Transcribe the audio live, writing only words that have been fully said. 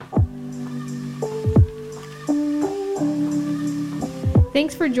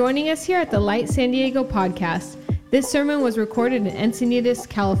Thanks for joining us here at the Light San Diego podcast. This sermon was recorded in Encinitas,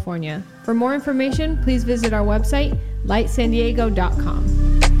 California. For more information, please visit our website,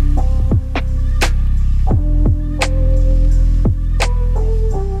 lightsandiego.com.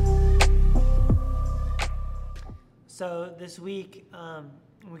 So this week,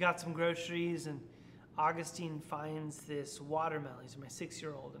 we got some groceries, and Augustine finds this watermelon. He's my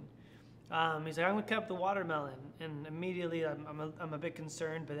 6-year-old, and he's like, "I'm gonna cut up the watermelon." And immediately, I'm a bit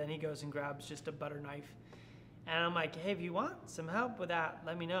concerned. But then he goes and grabs just a butter knife, and I'm like, "Hey, if you want some help with that,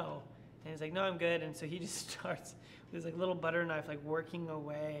 let me know." And he's like, "No, I'm good." And so he just starts with this little butter knife, working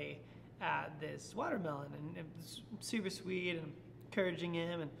away at this watermelon, and it was super sweet and encouraging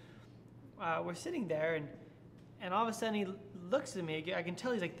him. And we're sitting there, and all of a sudden he looks at me. I can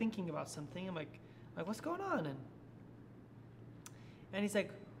tell he's thinking about something. I'm like, "What's going on?" And he's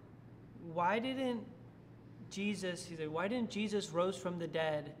like, why didn't Jesus rose from the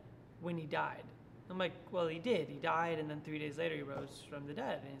dead when he died? I'm like, "Well, he did. He died, and then 3 days later he rose from the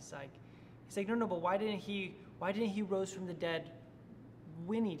dead." And he's like, no, but why didn't he rose from the dead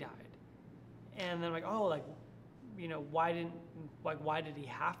when he died? And then I'm like, why did he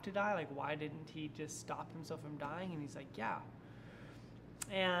have to die? Why didn't he just stop himself from dying? And he's like, yeah.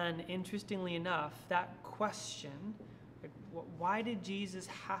 And interestingly enough, that question, why did Jesus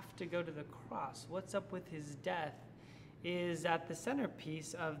have to go to the cross? What's up with his death? Is at the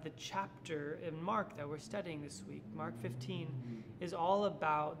centerpiece of the chapter in Mark that we're studying this week. Mark 15 is all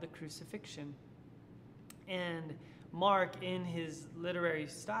about the crucifixion. And Mark, in his literary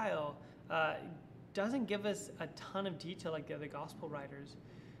style, doesn't give us a ton of detail like the other gospel writers,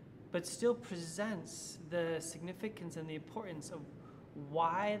 but still presents the significance and the importance of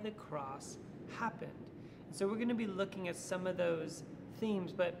why the cross happened. And so we're going to be looking at some of those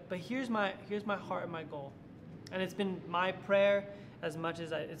themes, but here's my heart and my goal. And it's been my prayer as much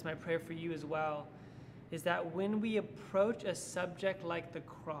as it's my prayer for you as well, is that when we approach a subject like the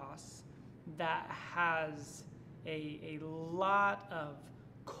cross that has a lot of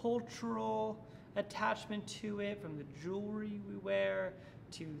cultural attachment to it, from the jewelry we wear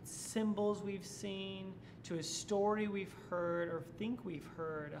to symbols we've seen to a story we've heard or think we've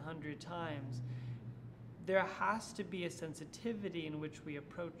heard 100 times, there has to be a sensitivity in which we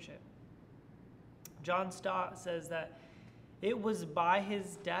approach it. John Stott says that it was by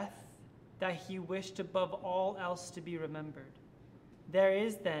his death that he wished above all else to be remembered. There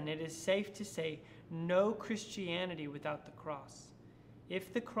is then, it is safe to say, no Christianity without the cross.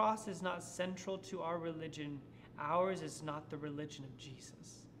 If the cross is not central to our religion, ours is not the religion of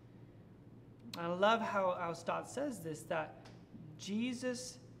Jesus. I love how Stott says this, that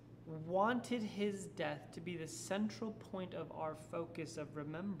Jesus wanted his death to be the central point of our focus of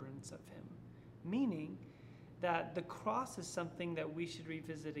remembrance of him, meaning that the cross is something that we should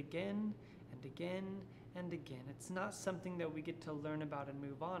revisit again and again and again. It's not something that we get to learn about and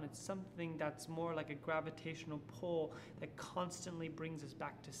move on. It's something that's more like a gravitational pull that constantly brings us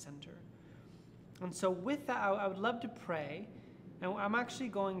back to center. And so with that, I would love to pray. And I'm actually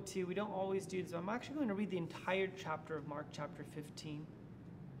going to, we don't always do this, but I'm actually going to read the entire chapter of Mark chapter 15.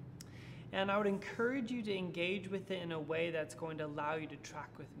 And I would encourage you to engage with it in a way that's going to allow you to track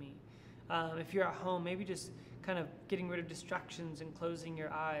with me. If you're at home, maybe just kind of getting rid of distractions and closing your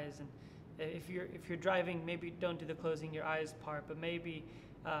eyes. And if you're driving, maybe don't do the closing your eyes part, but maybe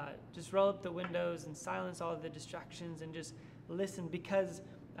just roll up the windows and silence all of the distractions and just listen. Because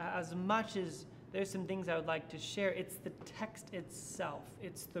as much as there's some things I would like to share, it's the text itself.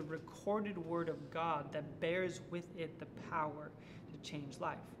 It's the recorded word of God that bears with it the power to change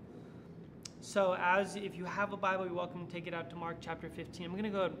life. So if you have a Bible, you're welcome to take it out to Mark chapter 15. I'm going to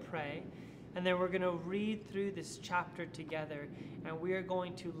go and pray, and then we're going to read through this chapter together, and we are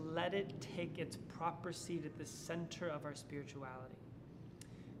going to let it take its proper seat at the center of our spirituality.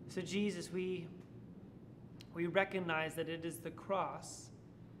 So Jesus, we recognize that it is the cross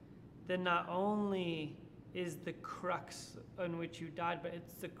that not only is the crux on which you died, but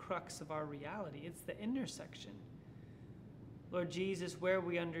it's the crux of our reality. It's the intersection. Lord Jesus, where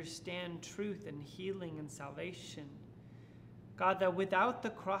we understand truth and healing and salvation. God, that without the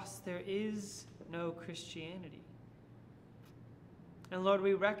cross there is no Christianity. And Lord,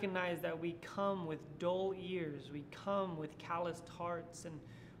 we recognize that we come with dull ears. We come with calloused hearts. And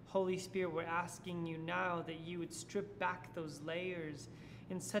Holy Spirit, we're asking you now that you would strip back those layers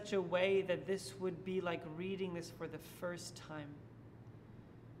in such a way that this would be like reading this for the first time.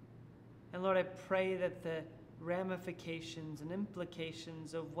 And Lord, I pray that the ramifications and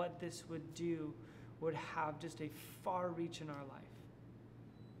implications of what this would do would have just a far reach in our life.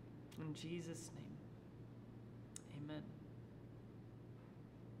 In Jesus' name, amen.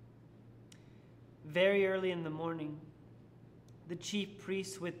 very early in the morning, the chief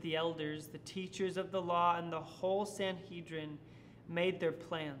priests with the elders, the teachers of the law, and the whole Sanhedrin made their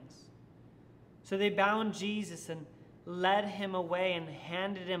plans. So they bound Jesus and led him away and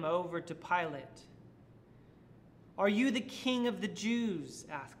handed him over to Pilate. "Are you the king of the Jews?"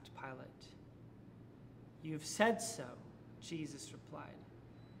 asked Pilate. "You've said so," Jesus replied.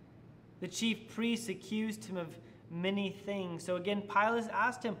 The chief priests accused him of many things. So again, Pilate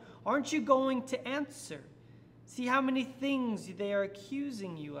asked him, "Aren't you going to answer? See how many things they are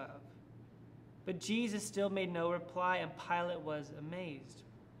accusing you of." But Jesus still made no reply, and Pilate was amazed.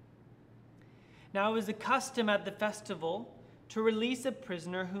 Now it was the custom at the festival to release a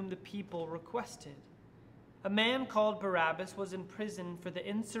prisoner whom the people requested. A man called Barabbas was in prison for the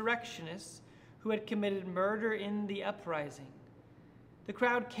insurrectionists who had committed murder in the uprising. The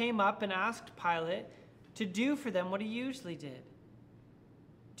crowd came up and asked Pilate to do for them what he usually did.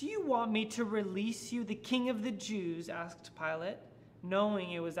 "Do you want me to release you, the king of the Jews?" asked Pilate,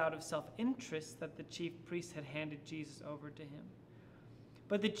 knowing it was out of self-interest that the chief priests had handed Jesus over to him.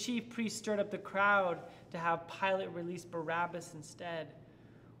 But the chief priests stirred up the crowd to have Pilate release Barabbas instead.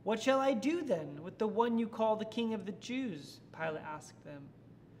 "What shall I do then with the one you call the king of the Jews?" Pilate asked them.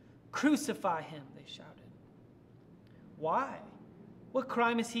 "Crucify him," they shouted. "Why? What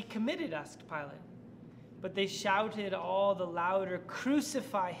crime has he committed?" asked Pilate. But they shouted all the louder,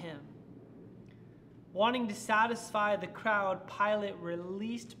 "Crucify him." Wanting to satisfy the crowd, Pilate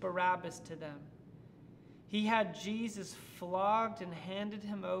released Barabbas to them. He had Jesus flogged and handed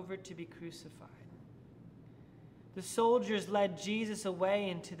him over to be crucified. The soldiers led Jesus away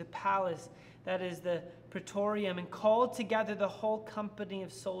into the palace, that is the Praetorium, and called together the whole company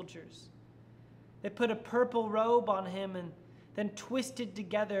of soldiers. They put a purple robe on him and then twisted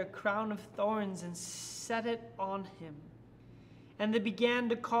together a crown of thorns and set it on him. And they began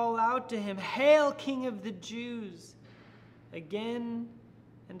to call out to him, "Hail, King of the Jews!" Again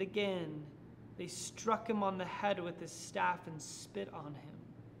and again, they struck him on the head with his staff and spit on him.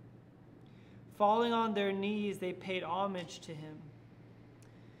 Falling on their knees, they paid homage to him.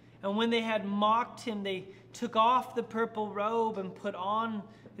 And when they had mocked him, they took off the purple robe and put on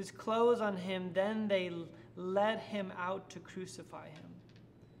his clothes on him. Then they led him out to crucify him.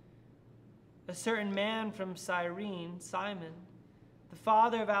 A certain man from Cyrene, Simon, the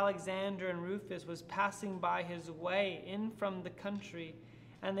father of Alexander and Rufus, was passing by his way in from the country,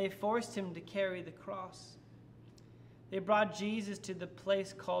 and they forced him to carry the cross. They brought Jesus to the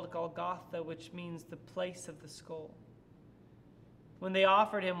place called Golgotha, which means the place of the skull. When they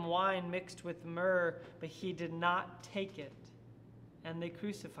offered him wine mixed with myrrh, but he did not take it, and they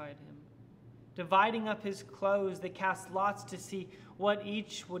crucified him. Dividing up his clothes, they cast lots to see what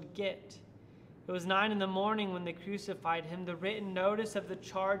each would get. It was 9 a.m. when they crucified him. The written notice of the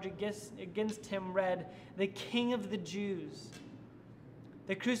charge against him read, "The King of the Jews."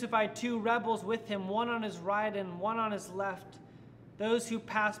 They crucified 2 rebels with him, one on his right and one on his left. Those who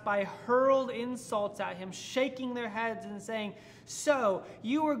passed by hurled insults at him, shaking their heads and saying, "So,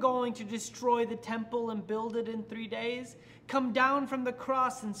 you are going to destroy the temple and build it in 3 days? Come down from the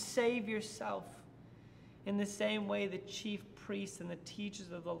cross and save yourself." In the same way, the chief priests and the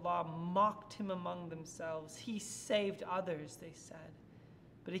teachers of the law mocked him among themselves. "He saved others," they said,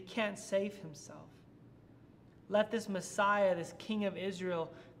 "but he can't save himself. Let this Messiah, this King of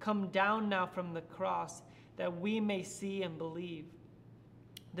Israel, come down now from the cross, that we may see and believe."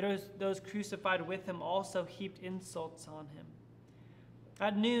 Those crucified with him also heaped insults on him.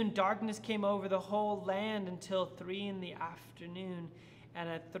 At noon, darkness came over the whole land until 3 p.m. And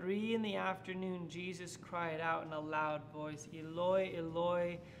at 3 p.m, Jesus cried out in a loud voice, "Eloi,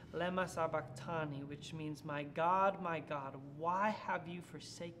 Eloi, lema sabachthani," which means, my God, why have you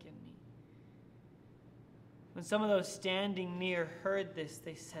forsaken me?" When some of those standing near heard this,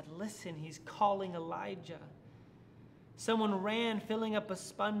 they said, "Listen, he's calling Elijah." Someone ran, filling up a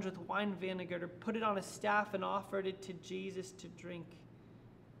sponge with wine vinegar, put it on a staff and offered it to Jesus to drink.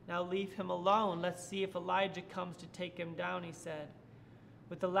 "Now leave him alone. Let's see if Elijah comes to take him down," he said.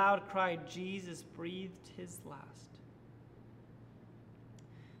 With a loud cry, Jesus breathed his last.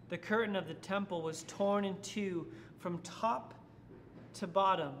 The curtain of the temple was torn in two from top to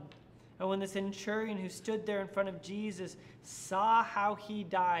bottom. And when the centurion who stood there in front of Jesus saw how he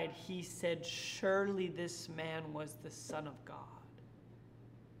died, he said, "Surely this man was the Son of God."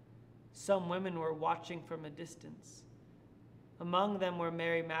 Some women were watching from a distance. Among them were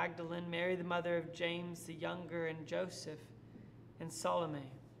Mary Magdalene, Mary the mother of James the younger, and Joseph, and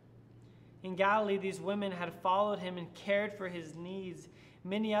Salome. In Galilee, these women had followed him and cared for his needs.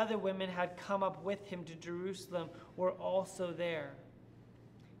 Many other women had come up with him to Jerusalem, were also there.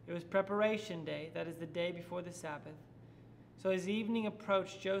 It was preparation day, that is the day before the Sabbath. So as evening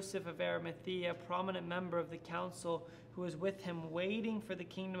approached, Joseph of Arimathea, a prominent member of the council who was with him waiting for the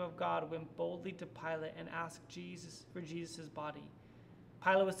kingdom of God, went boldly to Pilate and asked for Jesus' body.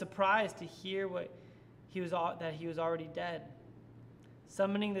 Pilate was surprised to hear that he was already dead.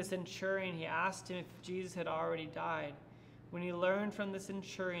 Summoning the centurion, he asked him if Jesus had already died. When he learned from the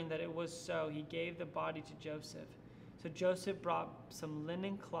centurion that it was so, he gave the body to Joseph. So Joseph brought some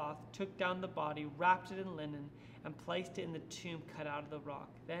linen cloth, took down the body, wrapped it in linen, and placed it in the tomb cut out of the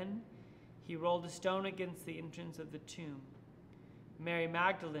rock. Then he rolled a stone against the entrance of the tomb. Mary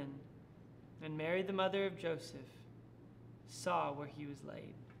Magdalene and Mary, the mother of Joseph, saw where he was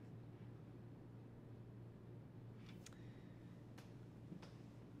laid.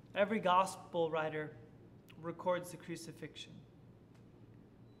 Every gospel writer records the crucifixion,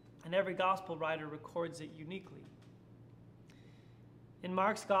 and every gospel writer records it uniquely. In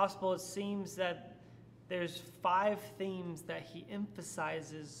Mark's gospel, it seems that there's 5 themes that he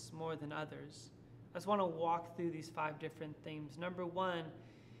emphasizes more than others. I just want to walk through these 5 different themes. Number 1,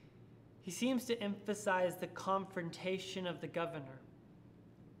 he seems to emphasize the confrontation of the governor.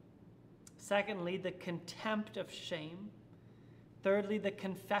 Secondly, the contempt of shame. Thirdly, the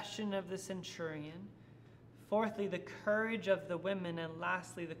confession of the centurion. Fourthly, the courage of the women. And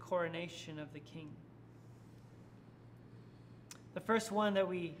lastly, the coronation of the king. The first one that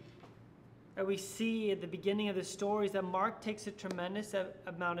we see at the beginning of the story is that Mark takes a tremendous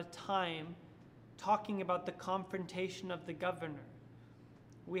amount of time talking about the confrontation of the governor.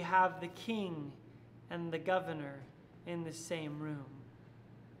 We have the king and the governor in the same room.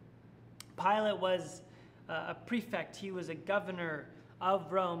 Pilate was a prefect. He was a governor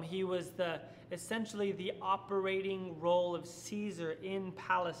of Rome. He was essentially the operating role of Caesar in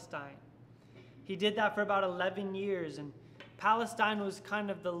Palestine. He did that for about 11 years, and Palestine was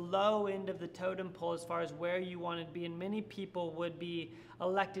kind of the low end of the totem pole as far as where you wanted to be, and many people would be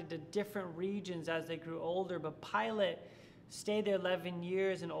elected to different regions as they grew older, but Pilate stayed there 11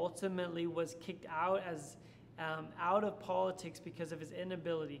 years and ultimately was kicked out out of politics because of his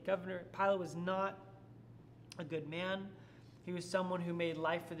inability. Governor Pilate was not a good man. He was someone who made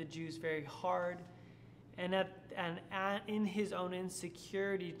life for the Jews very hard, and in his own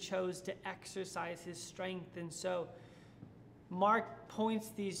insecurity chose to exercise his strength. And so Mark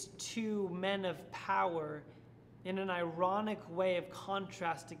points these 2 men of power in an ironic way of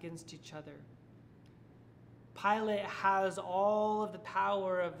contrast against each other. Pilate has all of the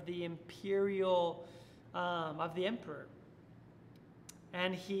power of the of the emperor.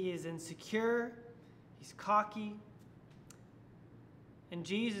 And he is insecure, he's cocky. And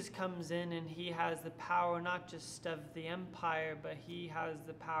Jesus comes in and he has the power not just of the empire, but he has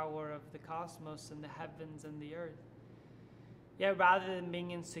the power of the cosmos and the heavens and the earth. Yet rather than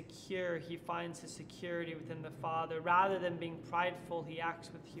being insecure, he finds his security within the Father. Rather than being prideful, he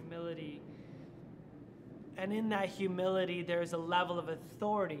acts with humility. And in that humility, there is a level of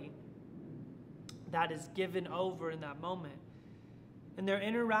authority that is given over in that moment. And their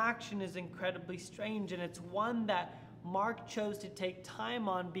interaction is incredibly strange, and it's one that Mark chose to take time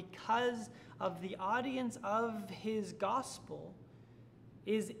on because of the audience of his gospel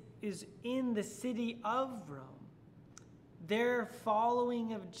is in the city of Rome. Their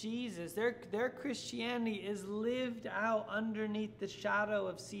following of Jesus, their Christianity is lived out underneath the shadow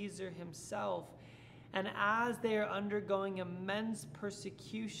of Caesar himself. And as they are undergoing immense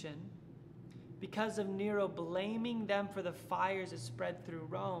persecution because of Nero blaming them for the fires that spread through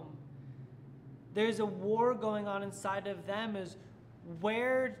Rome, there's a war going on inside of them is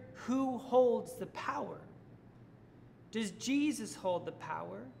who holds the power? Does Jesus hold the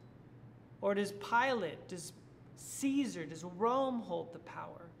power? Or does Pilate, does Caesar, does Rome hold the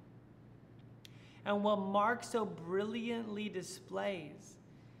power? And what Mark so brilliantly displays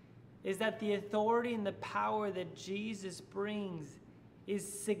is that the authority and the power that Jesus brings is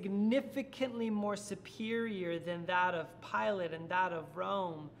significantly more superior than that of Pilate and that of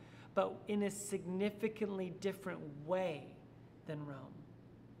Rome, but in a significantly different way than Rome.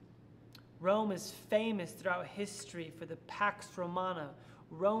 Rome is famous throughout history for the Pax Romana,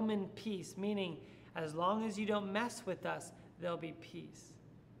 Roman peace, meaning as long as you don't mess with us, there'll be peace.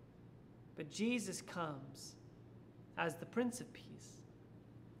 But Jesus comes as the Prince of Peace.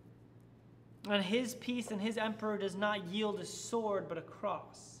 And his peace and his emperor does not yield a sword but a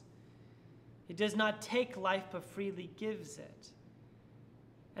cross. He does not take life but freely gives it.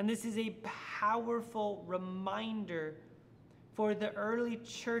 And this is a powerful reminder for the early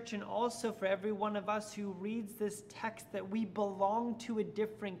church and also for every one of us who reads this text that we belong to a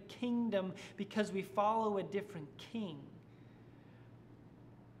different kingdom because we follow a different king.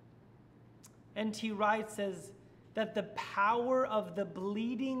 N.T. Wright says that the power of the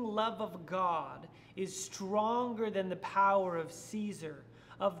bleeding love of God is stronger than the power of Caesar,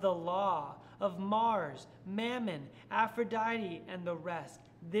 of the law, of Mars, Mammon, Aphrodite, and the rest.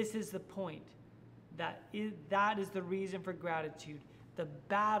 This is the point. That is the reason for gratitude. The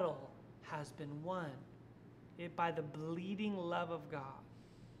battle has been won by the bleeding love of God.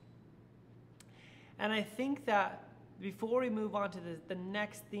 And I think that before we move on to the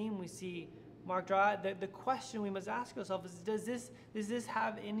next theme we see Mark draw, the question we must ask ourselves is, does this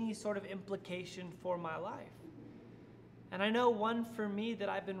have any sort of implication for my life? And I know one for me that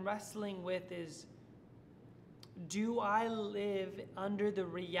I've been wrestling with is, do I live under the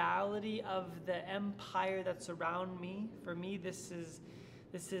reality of the empire that's around me? For me, this is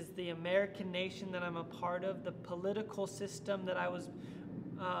the American nation that I'm a part of, the political system that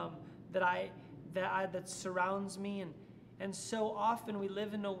that surrounds me, and so often we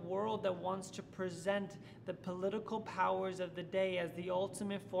live in a world that wants to present the political powers of the day as the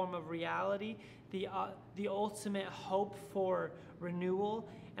ultimate form of reality, the ultimate hope for renewal.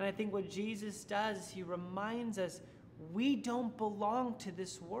 And I think what Jesus does is he reminds us we don't belong to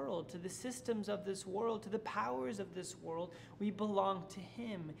this world, to the systems of this world, to the powers of this world. We belong to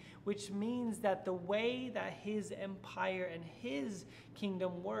him, which means that the way that his empire and his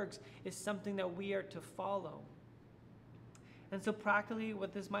kingdom works is something that we are to follow. And so practically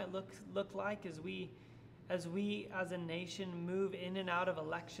what this might look like is as a nation move in and out of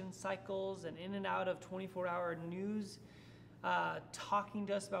election cycles and in and out of 24-hour news, talking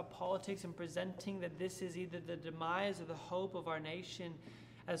to us about politics and presenting that this is either the demise or the hope of our nation.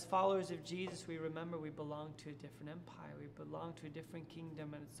 As followers of Jesus, we remember we belong to a different empire. We belong to a different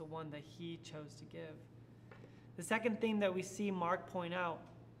kingdom, and it's the one that he chose to give. The second thing that we see Mark point out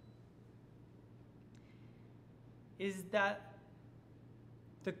is that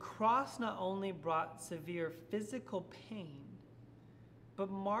the cross not only brought severe physical pain, but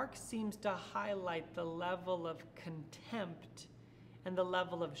Mark seems to highlight the level of contempt and the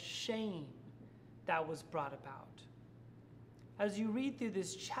level of shame that was brought about. As you read through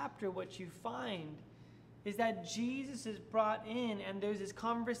this chapter, what you find is that Jesus is brought in and there's this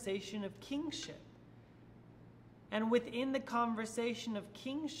conversation of kingship. And within the conversation of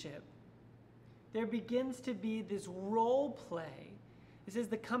kingship, there begins to be this role play. It says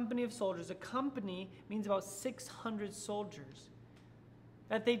the company of soldiers. A company means about 600 soldiers.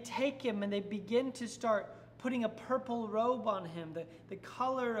 That they take him and they begin to start putting a purple robe on him, the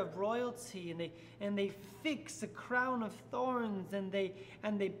color of royalty, and they fix a crown of thorns and they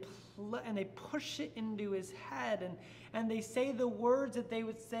push it into his head, and they say the words that they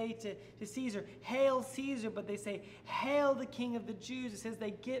would say to Caesar, "Hail Caesar," but they say, "Hail the King of the Jews." It says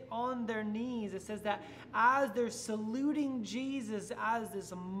they get on their knees. It says that as they're saluting Jesus as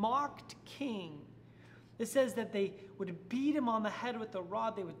this mocked king, it says that they would beat him on the head with a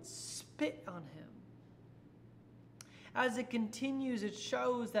rod. They would spit on him. As it continues, it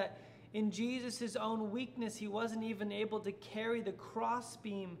shows that in Jesus' own weakness, he wasn't even able to carry the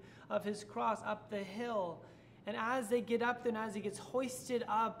crossbeam of his cross up the hill. And as they get up there and as he gets hoisted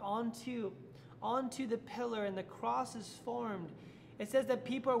up onto the pillar and the cross is formed, it says that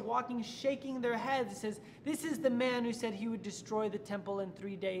people are walking, shaking their heads. It says, this is the man who said he would destroy the temple in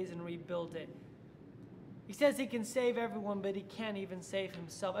 3 days and rebuild it. He says he can save everyone, but he can't even save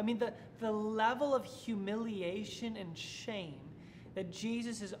himself. I mean, the level of humiliation and shame that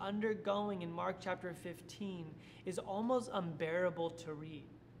Jesus is undergoing in Mark chapter 15 is almost unbearable to read.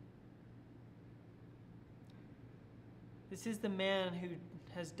 This is the man who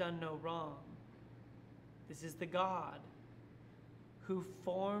has done no wrong. This is the God who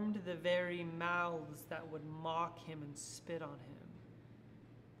formed the very mouths that would mock him and spit on him.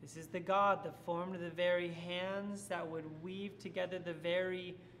 This is the God that formed the very hands that would weave together the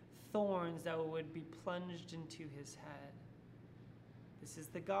very thorns that would be plunged into his head. This is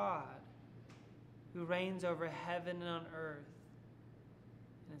the God who reigns over heaven and on earth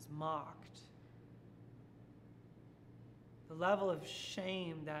and is mocked. The level of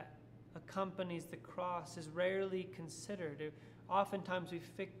shame that accompanies the cross is rarely considered. Oftentimes we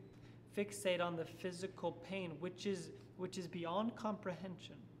fixate on the physical pain, which is beyond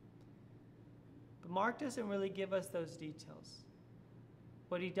comprehension. But Mark doesn't really give us those details.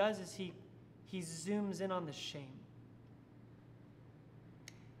 What he does is he zooms in on the shame.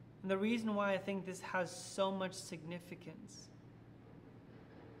 And the reason why I think this has so much significance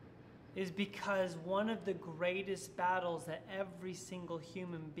is because one of the greatest battles that every single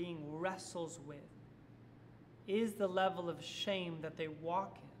human being wrestles with is the level of shame that they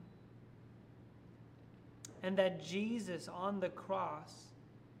walk in. And that Jesus on the cross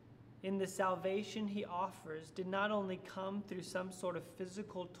in the salvation he offers did not only come through some sort of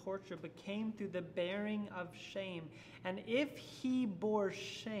physical torture, but came through the bearing of shame. And if he bore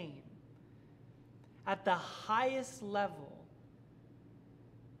shame at the highest level,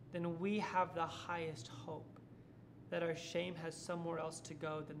 then we have the highest hope that our shame has somewhere else to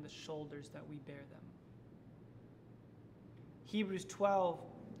go than the shoulders that we bear them. Hebrews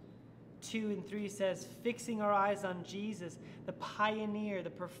 12:2-3 says, fixing our eyes on Jesus, the pioneer, the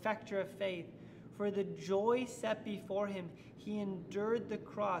perfecter of faith, for the joy set before him, he endured the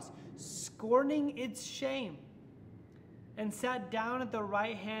cross, scorning its shame, and sat down at the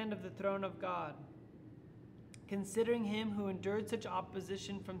right hand of the throne of God. Considering him who endured such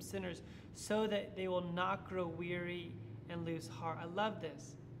opposition from sinners, so that they will not grow weary and lose heart. I love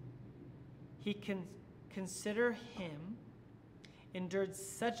this. He can consider him endured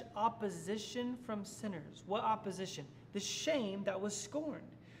such opposition from sinners. What opposition? The shame that was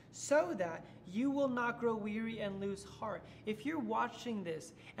scorned, so that you will not grow weary and lose heart. If you're watching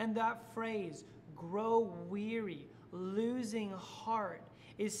this and that phrase, grow weary, losing heart,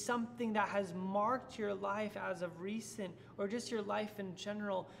 is something that has marked your life as of recent, or just your life in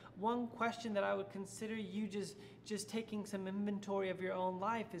general, one question that I would consider you just taking some inventory of your own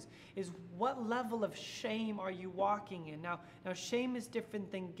life is what level of shame are you walking in? Now shame is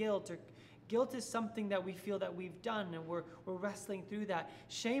different than guilt. Or guilt is something that we feel that we've done and we're wrestling through that.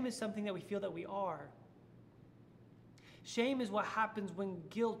 Shame is something that we feel that we are. Shame is what happens when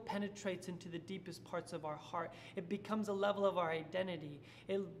guilt penetrates into the deepest parts of our heart. It becomes a level of our identity.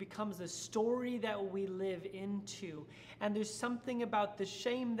 It becomes the story that we live into. And there's something about the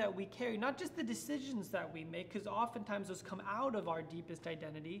shame that we carry, not just the decisions that we make, because oftentimes those come out of our deepest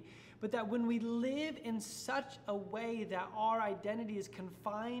identity, but that when we live in such a way that our identity is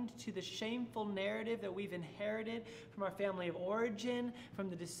confined to the shameful narrative that we've inherited from our family of origin, from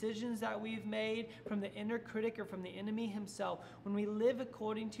the decisions that we've made, from the inner critic or from the enemy himself, when we live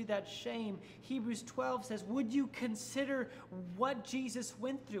according to that shame, Hebrews 12 says, would you consider what Jesus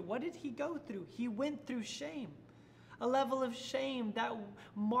went through? What did he go through? He went through shame. A level of shame that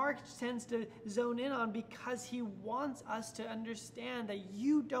Mark tends to zone in on because he wants us to understand that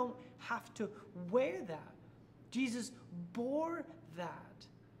you don't have to wear that. Jesus bore that.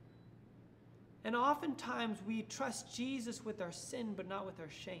 And oftentimes we trust Jesus with our sin, but not with our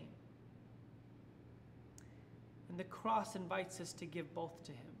shame. And the cross invites us to give both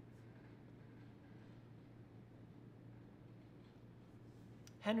to him.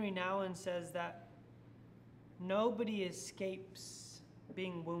 Henry Nouwen says that nobody escapes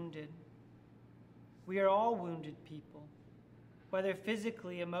being wounded. We are all wounded people, whether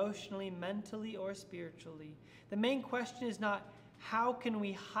physically, emotionally, mentally, or spiritually. The main question is not how can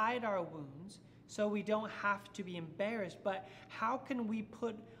we hide our wounds so we don't have to be embarrassed, but how can we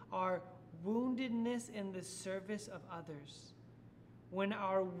put our woundedness in the service of others? When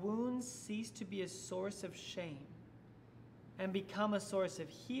our wounds cease to be a source of shame and become a source of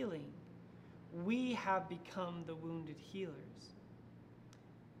healing, we have become the wounded healers.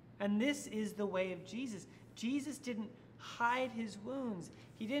 And this is the way of Jesus. Jesus didn't hide his wounds.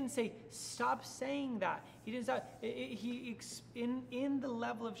 He didn't say, stop saying that. He didn't stop. In the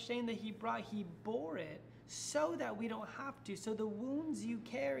level of shame that he brought, he bore it so that we don't have to. So the wounds you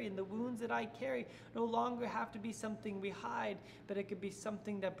carry and the wounds that I carry no longer have to be something we hide, but it could be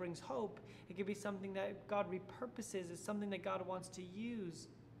something that brings hope. It could be something that God repurposes. It's something that God wants to use.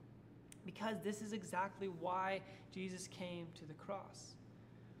 Because this is exactly why Jesus came to the cross.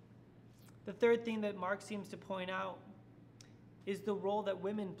 The third thing that Mark seems to point out is the role that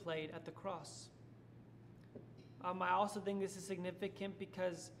women played at the cross. I also think this is significant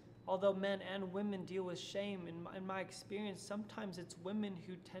because although men and women deal with shame, in my experience, sometimes it's women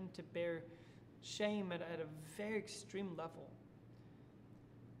who tend to bear shame at a very extreme level.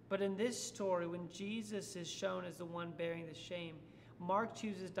 But in this story, when Jesus is shown as the one bearing the shame, Mark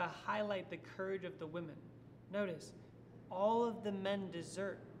chooses to highlight the courage of the women. Notice, all of the men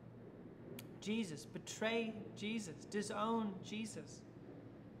desert Jesus, betray Jesus, disown Jesus,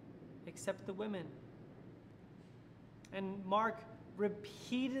 except the women. And Mark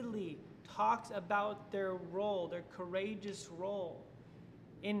repeatedly talks about their role, their courageous role,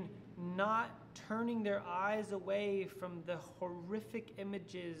 in not turning their eyes away from the horrific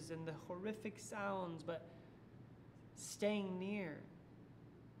images and the horrific sounds, but staying near.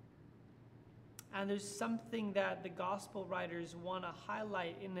 And there's something that the gospel writers want to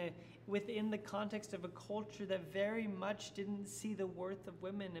highlight within the context of a culture that very much didn't see the worth of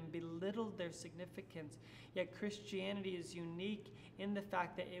women and belittled their significance. Yet Christianity is unique in the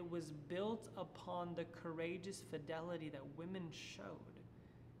fact that it was built upon the courageous fidelity that women showed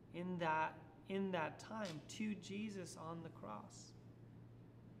in that time to Jesus on the cross.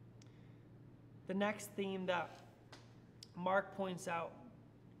 The next theme that Mark points out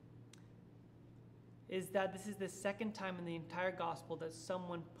is that this is the second time in the entire gospel that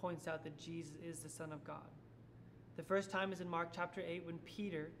someone points out that Jesus is the Son of God. The first time is in Mark chapter 8 when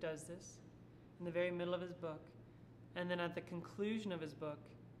Peter does this in the very middle of his book. And then at the conclusion of his book,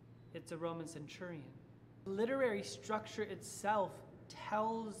 it's a Roman centurion. Literary structure itself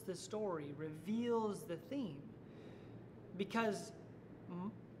tells the story, reveals the theme. Because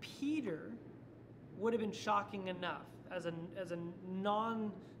Peter would have been shocking enough as a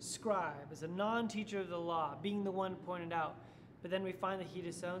non-scribe, as a non-teacher of the law, being the one pointed out. But then we find that he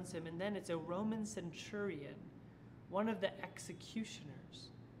disowns him, and then it's a Roman centurion, one of the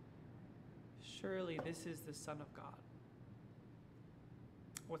executioners. Surely this is the Son of God.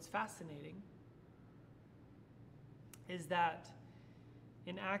 What's fascinating is that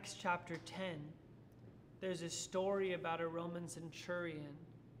in Acts chapter 10, there's a story about a Roman centurion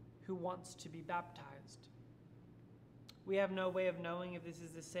who wants to be baptized. We have no way of knowing if this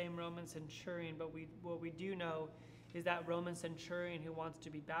is the same Roman centurion, but what we do know is that Roman centurion who wants to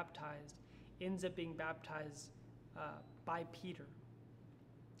be baptized ends up being baptized by Peter.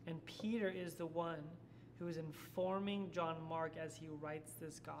 And Peter is the one who is informing John Mark as he writes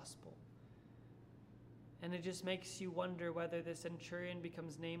this gospel. And it just makes you wonder whether the centurion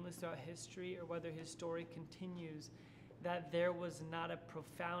becomes nameless throughout history or whether his story continues, that there was not a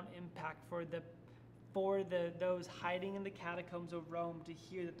profound impact for those hiding in the catacombs of Rome to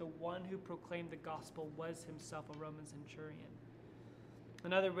hear that the one who proclaimed the gospel was himself a Roman centurion.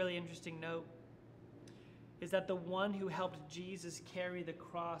 Another really interesting note is that the one who helped Jesus carry the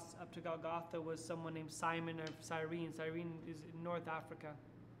cross up to Golgotha was someone named Simon of Cyrene. Cyrene is in North Africa.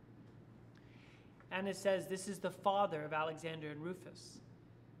 And it says this is the father of Alexander and Rufus.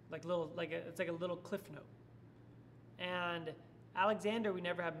 It's like a little cliff note. And Alexander we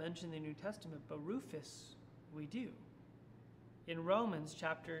never have mentioned in the New Testament, but Rufus we do. In Romans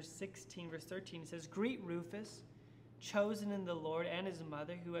chapter 16, verse 13, it says, "Greet Rufus, chosen in the Lord, and his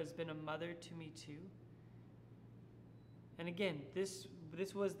mother, who has been a mother to me too." And again, this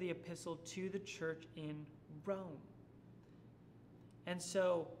was the epistle to the church in Rome. And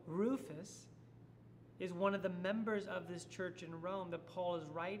so Rufus is one of the members of this church in Rome that Paul is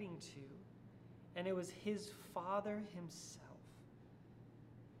writing to. And it was his father himself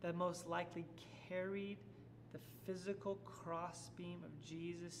that most likely carried the physical crossbeam of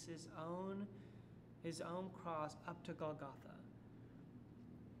Jesus' his own cross up to Golgotha.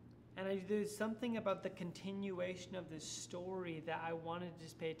 And there's something about the continuation of this story that I wanted to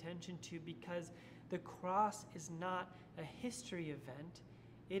just pay attention to, because the cross is not a history event.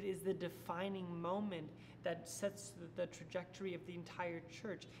 It is the defining moment that sets the trajectory of the entire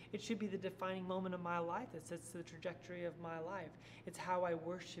church. It should be the defining moment of my life that sets the trajectory of my life. It's how I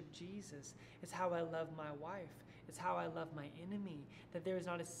worship Jesus. It's how I love my wife. It's how I love my enemy. That there is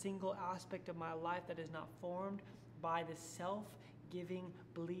not a single aspect of my life that is not formed by the self-giving,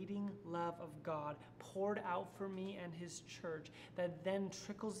 bleeding love of God poured out for me and his church, that then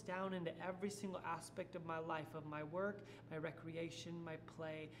trickles down into every single aspect of my life, of my work, my recreation, my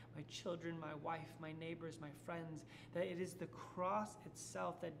play, my children, my wife, my neighbors, my friends. That it is the cross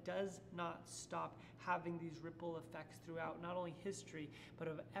itself that does not stop having these ripple effects throughout not only history, but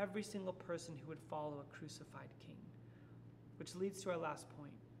of every single person who would follow a crucified king. Which leads to our last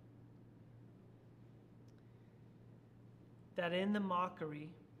point. That in the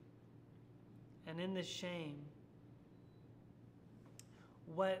mockery and in the shame,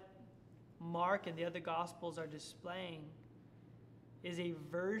 what Mark and the other Gospels are displaying is a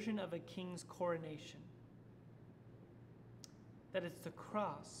version of a king's coronation. That it's the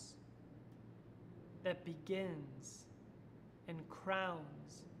cross that begins and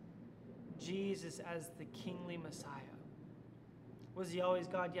crowns Jesus as the kingly Messiah. Was he always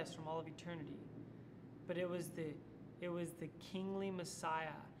God? Yes, from all of eternity. But it was the kingly Messiah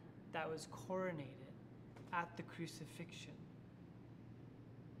that was coronated at the crucifixion.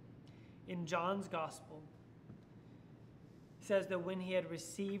 In John's Gospel, it says that when he had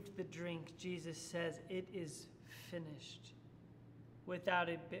received the drink, Jesus says, "It is finished." With that,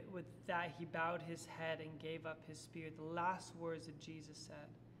 he bowed his head and gave up his spirit. The last words that Jesus said.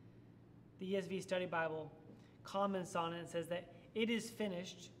 The ESV Study Bible comments on it and says that "it is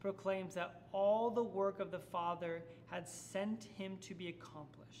finished" proclaims that all the work of the Father had sent him to be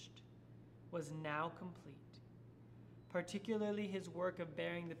accomplished was now complete. Particularly his work of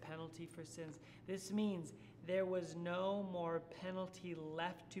bearing the penalty for sins. This means there was no more penalty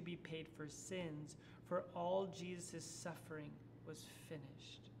left to be paid for sins, for all Jesus' suffering was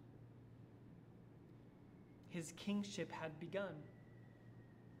finished. his kingship had begun.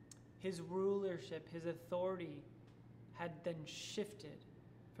 His rulership, his authority had then shifted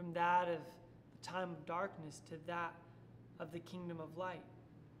from that of the time of darkness to that of the kingdom of light.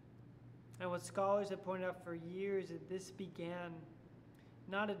 And what scholars have pointed out for years is this began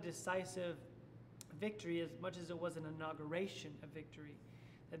not a decisive victory as much as it was an inauguration of victory.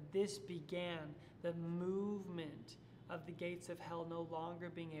 That this began the movement of the gates of hell no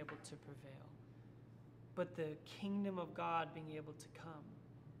longer being able to prevail, but the kingdom of God being able to come.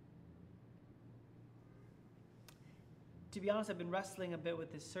 To be honest, I've been wrestling a bit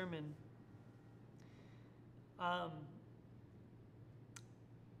with this sermon.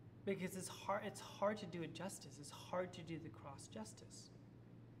 Because it's hard to do it justice. It's hard to do the cross justice.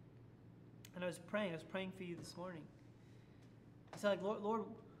 And I was praying for you this morning. I said, like, Lord,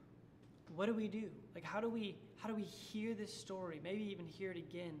 what do we do? Like, how do we hear this story, maybe even hear it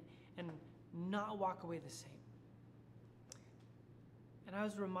again, and not walk away the same? And I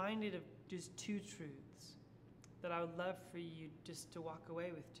was reminded of just two truths that I would love for you just to walk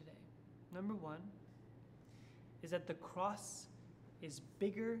away with today. Number one is that the cross is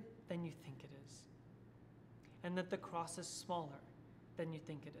bigger than you think it is, and that the cross is smaller than you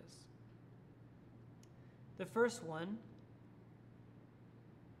think it is. The first one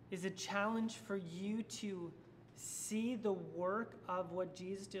is a challenge for you to see the work of what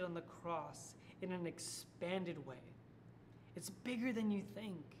Jesus did on the cross in an expanded way. It's bigger than you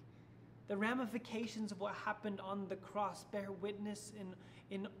think. The ramifications of what happened on the cross bear witness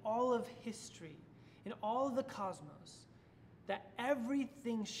in all of history, in all of the cosmos, that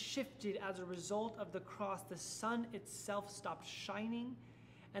everything shifted as a result of the cross. The sun itself stopped shining,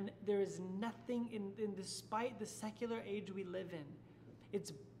 and there is nothing despite the secular age we live in.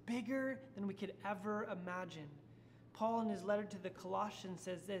 It's bigger than we could ever imagine. Paul, in his letter to the Colossians,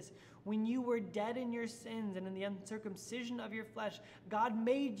 says this: when you were dead in your sins and in the uncircumcision of your flesh, God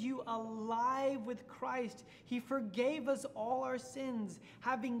made you alive with Christ. He forgave us all our sins,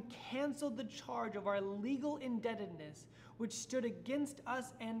 having canceled the charge of our legal indebtedness, which stood against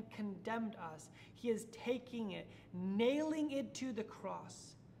us and condemned us. He is taking it, nailing it to the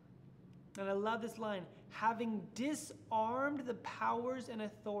cross. And I love this line: having disarmed the powers and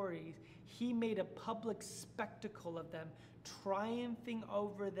authorities, he made a public spectacle of them, triumphing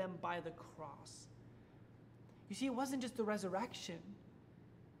over them by the cross. You see, it wasn't just the resurrection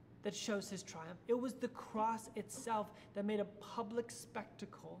that shows his triumph. It was the cross itself that made a public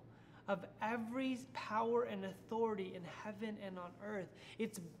spectacle of every power and authority in heaven and on earth.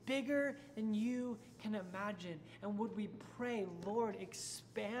 It's bigger than you can imagine. And would we pray, Lord,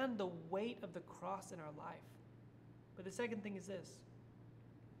 expand the weight of the cross in our life? But the second thing is this: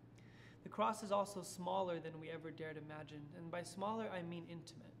 the cross is also smaller than we ever dared imagine. And by smaller, I mean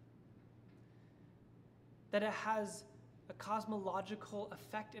intimate. That it has a cosmological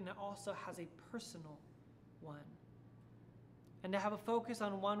effect, and it also has a personal one. And to have a focus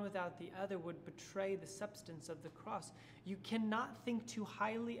on one without the other would betray the substance of the cross. You cannot think too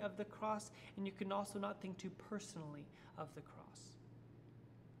highly of the cross, and you can also not think too personally of the cross.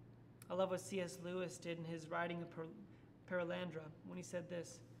 I love what C.S. Lewis did in his writing of Perelandra when he said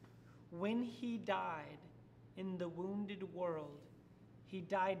this: when he died in the wounded world, he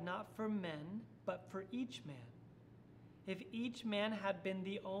died not for men, but for each man. If each man had been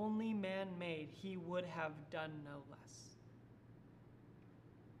the only man made, he would have done no less.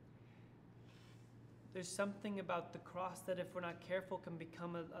 There's something about the cross that, if we're not careful, can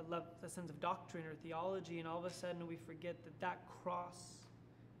become a sense of doctrine or theology, and all of a sudden we forget that cross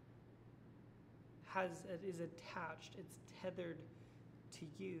is attached, it's tethered to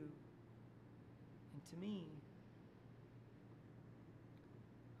you and to me.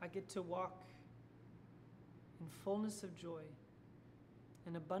 I get to walk in fullness of joy,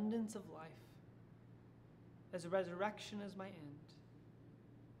 in abundance of life, as a resurrection as my end,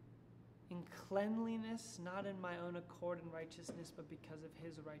 in cleanliness, not in my own accord and righteousness, but because of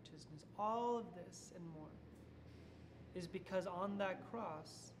his righteousness. All of this and more is because on that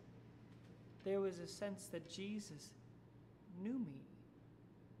cross, there was a sense that Jesus knew me.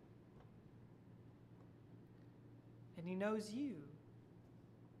 And he knows you.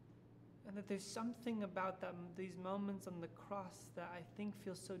 And that there's something about these moments on the cross that I think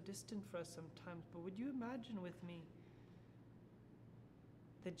feels so distant for us sometimes. But would you imagine with me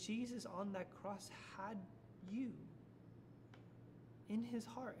that Jesus on that cross had you in his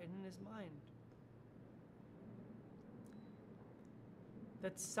heart and in his mind?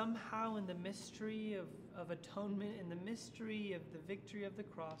 That somehow in the mystery of atonement, in the mystery of the victory of the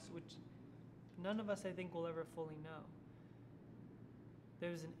cross, which none of us, I think, will ever fully know,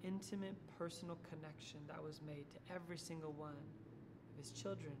 there was an intimate, personal connection that was made to every single one of his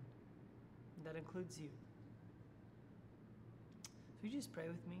children. And that includes you. So you just pray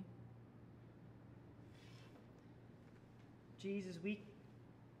with me? Jesus, we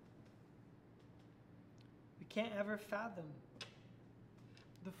can't ever fathom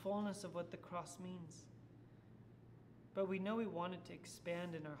the fullness of what the cross means. But we know we want it to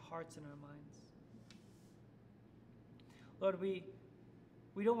expand in our hearts and our minds. Lord, we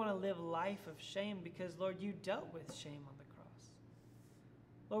don't want to live life of shame because, Lord, you dealt with shame on the cross.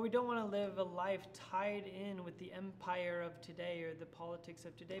 Lord, we don't want to live a life tied in with the empire of today or the politics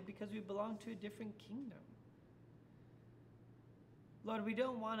of today because we belong to a different kingdom. Lord, we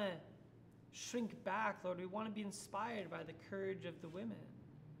don't want to shrink back. Lord, we want to be inspired by the courage of the women.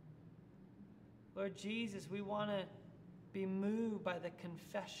 Lord Jesus, we want to be moved by the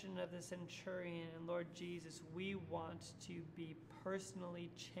confession of the centurion. And Lord Jesus, we want to be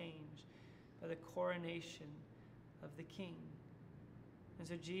personally changed by the coronation of the King. And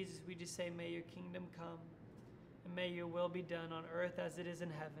so Jesus, we just say, may your kingdom come and may your will be done on earth as it is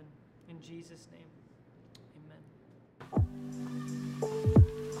in heaven. In Jesus' name, amen.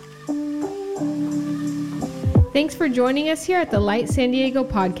 Thanks for joining us here at the Light San Diego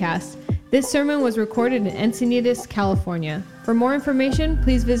podcast. This sermon was recorded in Encinitas, California. For more information,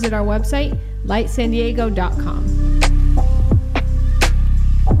 please visit our website, lightsandiego.com.